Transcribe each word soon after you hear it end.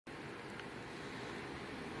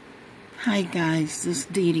Hi guys, this is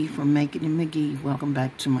Dee Dee from Make It and McGee. Welcome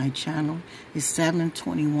back to my channel. It's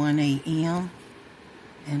 7:21 a.m.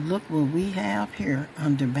 and look what we have here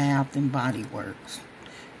under Bath and Body Works.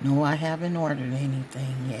 No, I haven't ordered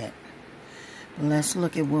anything yet. But let's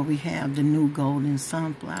look at what we have, the new Golden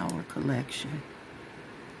Sunflower collection.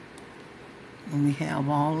 And we have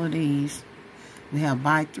all of these. We have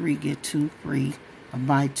buy 3 get 2 free, or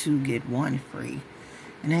buy 2 get 1 free.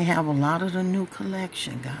 And they have a lot of the new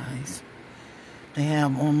collection, guys. They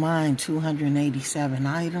have on mine 287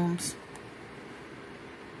 items.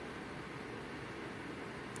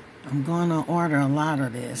 I'm going to order a lot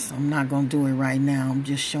of this. I'm not going to do it right now. I'm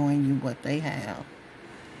just showing you what they have.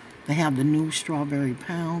 They have the new strawberry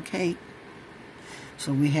pound cake.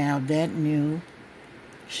 So we have that new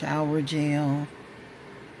shower gel.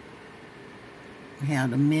 We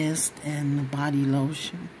have the mist and the body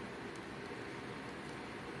lotion.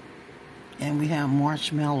 And we have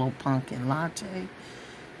marshmallow pumpkin latte.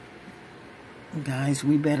 Guys,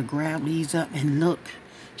 we better grab these up. And look,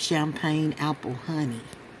 champagne apple honey.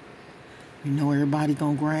 You know everybody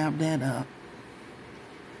gonna grab that up.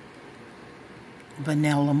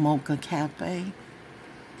 Vanilla mocha cafe.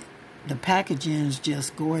 The packaging is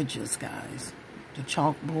just gorgeous, guys. The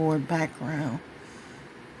chalkboard background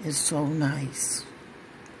is so nice.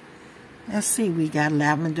 Let's see, we got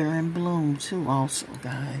lavender and bloom too also,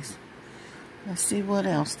 guys. Let's see what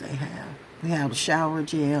else they have. We have the shower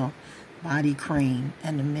gel, body cream,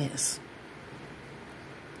 and the mist.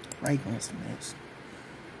 Fragrance mist.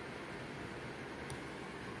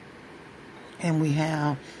 And we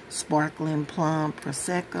have sparkling plum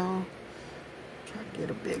prosecco. Try to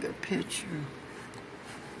get a bigger picture.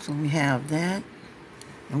 So we have that.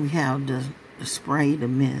 And we have the spray, the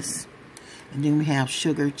mist. And then we have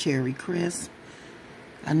sugar cherry crisp.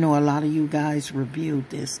 I know a lot of you guys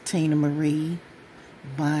reviewed this. Tina Marie,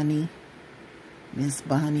 Bonnie. Miss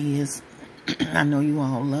Bonnie is, I know you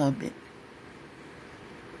all love it.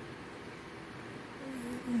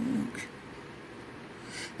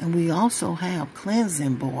 And we also have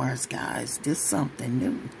cleansing bars, guys. This is something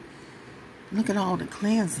new. Look at all the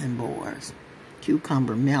cleansing bars.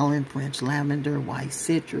 Cucumber, melon, French lavender, white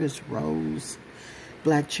citrus, rose,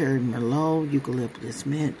 black cherry merlot, eucalyptus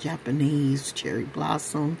mint, Japanese cherry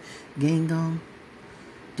blossom, gingham.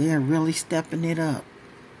 They're really stepping it up.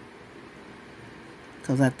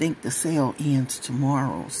 Because I think the sale ends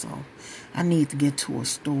tomorrow. So I need to get to a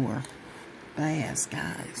store fast,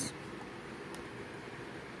 guys.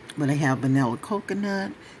 But they have vanilla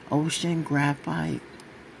coconut, ocean, graphite.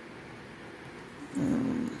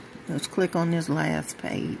 Let's click on this last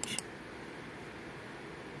page.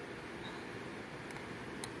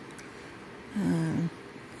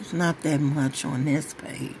 There's not that much on this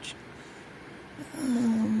page.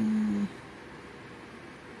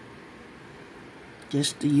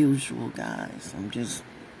 Just the usual, guys. I'm just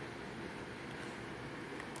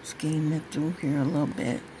skimming through here a little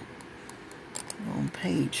bit. On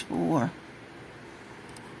page 4.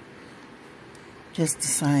 Just the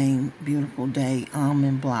same beautiful day.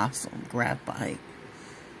 Almond blossom, graphite.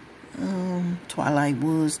 Twilight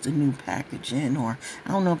Woods, the new packaging, or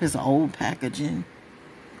I don't know if it's old packaging.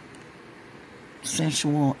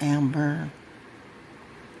 Sensual amber.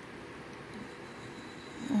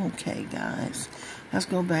 Okay, guys. Let's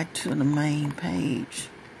go back to the main page.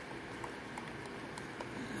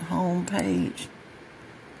 Home page.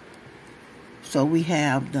 So we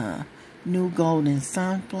have the new Golden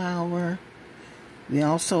Sunflower. We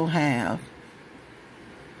also have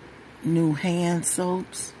new hand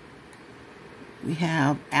soaps. We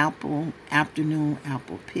have afternoon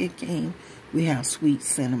apple picking. We have sweet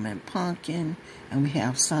cinnamon pumpkin. And we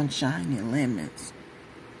have sunshine and lemons.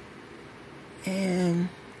 And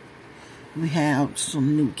we have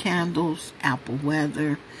some new candles, apple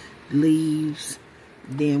weather, leaves.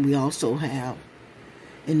 Then we also have,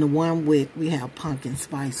 in the 1 wick, we have pumpkin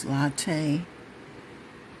spice latte.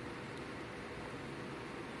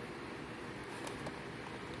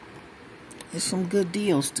 There's some good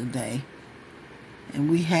deals today. And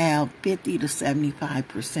we have 50 to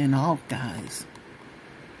 75% off, guys.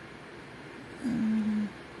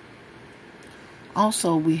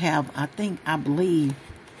 Also, we have, I believe,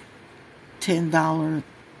 $10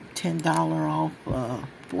 off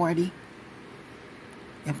 40,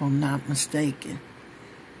 if I'm not mistaken.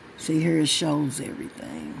 See, here it shows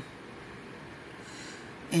everything.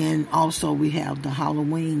 And also, we have the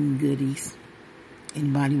Halloween goodies.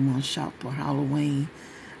 Anybody want to shop for Halloween?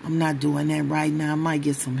 I'm not doing that right now. I might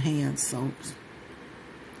get some hand soaps.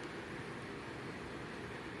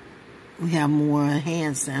 We have more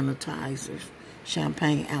hand sanitizers.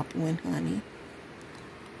 Champagne apple and honey.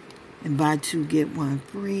 And buy two, get one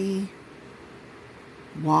free.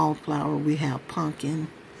 Wallflower, we have pumpkin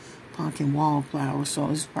wallflower, so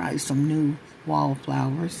it's probably some new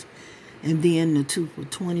wallflowers. And then the 2 for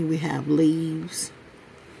 $20, we have leaves.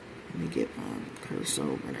 Let me get my cursor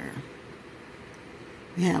over there.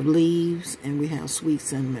 We have leaves, and we have sweet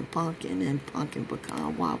cinnamon pumpkin and pumpkin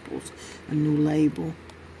pecan waffles, a new label.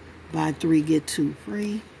 Buy 3, get 2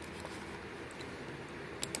 free.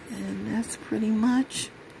 And that's pretty much,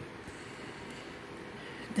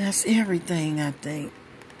 that's everything, I think.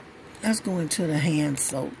 Let's go into the hand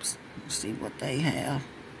soaps. See what they have.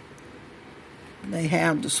 They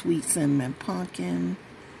have the sweet cinnamon pumpkin,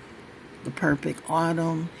 the perfect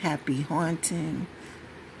autumn, happy haunting,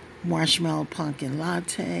 marshmallow pumpkin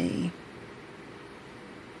latte,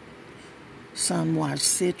 sunwash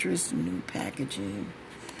citrus, new packaging,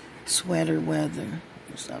 sweater weather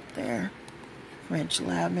is up there, French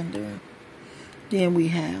lavender. Then we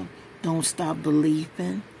have don't stop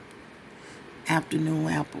believing, afternoon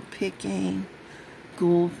apple picking,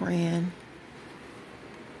 girlfriend,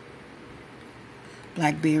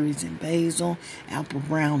 blackberries and basil, apple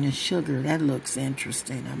brown and sugar. That looks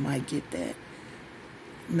interesting. I might get that.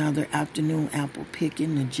 Another afternoon apple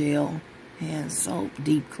picking, the gel hand soap,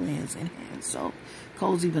 deep cleansing hand soap,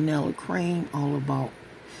 cozy vanilla cream, all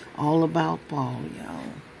about fall,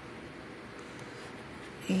 y'all.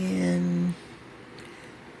 And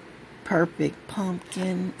perfect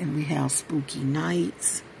pumpkin, and we have spooky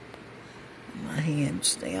nights. My hands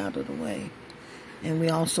stay out of the way. And we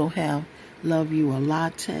also have love you a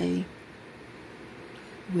latte,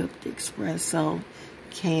 whipped espresso,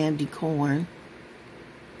 candy corn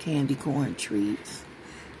treats.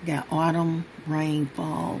 Got autumn,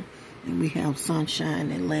 rainfall, and we have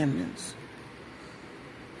sunshine and lemons.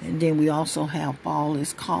 And then we also have fall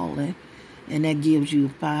is calling, and that gives you a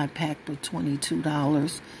 5-pack for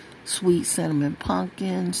 $22. Sweet cinnamon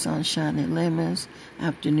pumpkin, sunshine and lemons,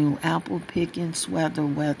 afternoon apple picking, sweater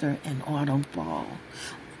weather, and autumn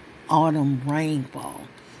rainfall.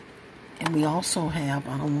 And we also have,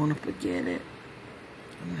 I don't want to forget it,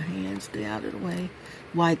 my hands stay out of the way,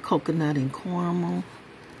 white coconut and caramel.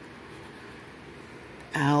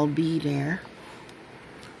 I'll be there.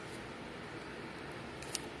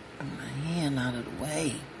 My hand out of the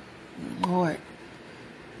way. Lord.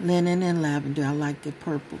 Linen and lavender. I like the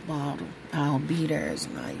purple bottle. I'll be there is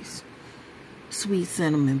nice. Sweet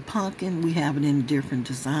cinnamon pumpkin. We have it in a different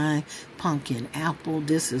design. Pumpkin apple.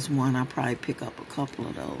 This is one. I'll probably pick up a couple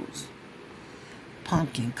of those.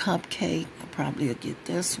 Pumpkin cupcake. I probably will get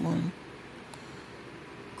this one.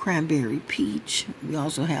 Cranberry peach. We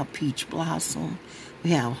also have peach blossom. We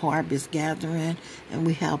have harvest gathering. And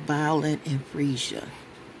we have violet and freesia.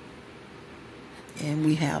 And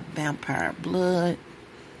we have vampire blood,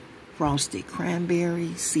 frosted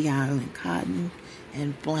cranberry, Sea Island cotton,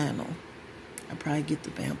 and flannel. I'll probably get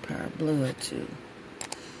the vampire blood too.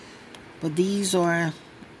 But these are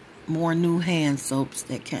more new hand soaps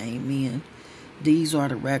that came in. These are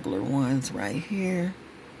the regular ones right here.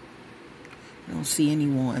 I don't see any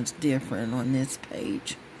ones different on this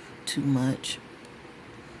page too much.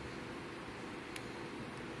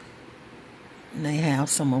 And they have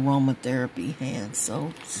some aromatherapy hand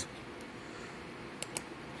soaps.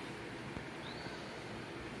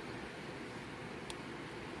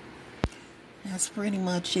 That's pretty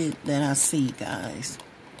much it that I see, guys.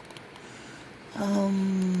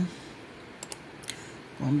 Going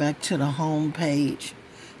back to the home page.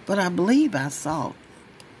 But I believe I saw,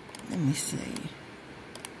 let me see.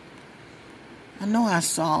 I know I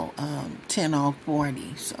saw 10 off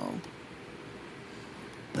 40, so.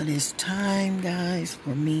 But it's time, guys,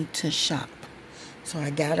 for me to shop. So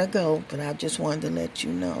I gotta go, but I just wanted to let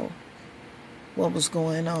you know what was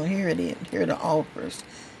going on. Here it is. Here are the offers.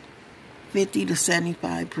 50 to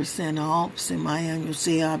 75% off. In my annual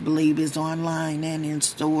sale, I believe, is online and in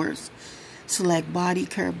stores. Select body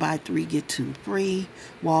care, buy 3, get 2 free.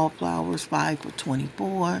 Wallflowers, 5 for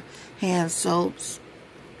 $24. Hand soaps,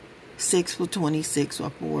 6 for $26 or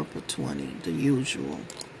 4 for $20, the usual.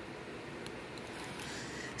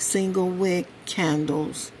 Single wick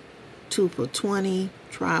candles, 2 for $20.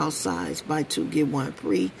 Trial size, buy 2, get 1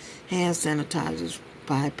 free. Hand sanitizers,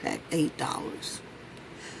 5-pack, $8.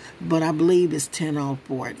 But I believe it's 10 off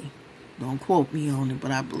 40. Don't quote me on it,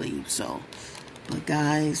 but I believe so. But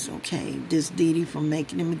guys, okay, this Dee Dee from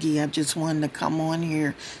Making It McGee. I just wanted to come on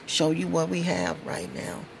here, show you what we have right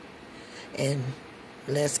now. And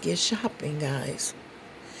let's get shopping, guys.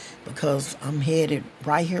 Because I'm headed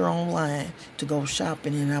right here online to go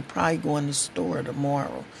shopping. And I'll probably go in the store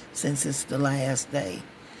tomorrow, since it's the last day.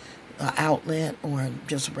 An outlet or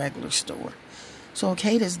just a regular store. So,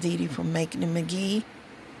 okay, this is Dee Dee from Making It McGee.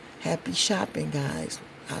 Happy shopping, guys.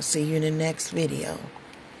 I'll see you in the next video.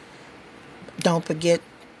 Don't forget,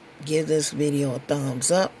 give this video a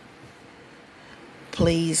thumbs up.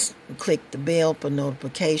 Please click the bell for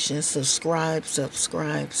notifications. Subscribe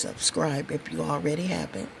if you already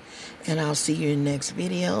haven't. And I'll see you in the next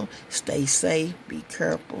video. Stay safe. Be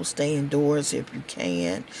careful. Stay indoors if you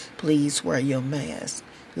can. Please wear your mask.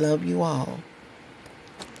 Love you all.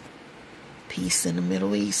 Peace in the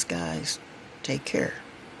Middle East, guys. Take care.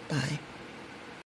 Bye.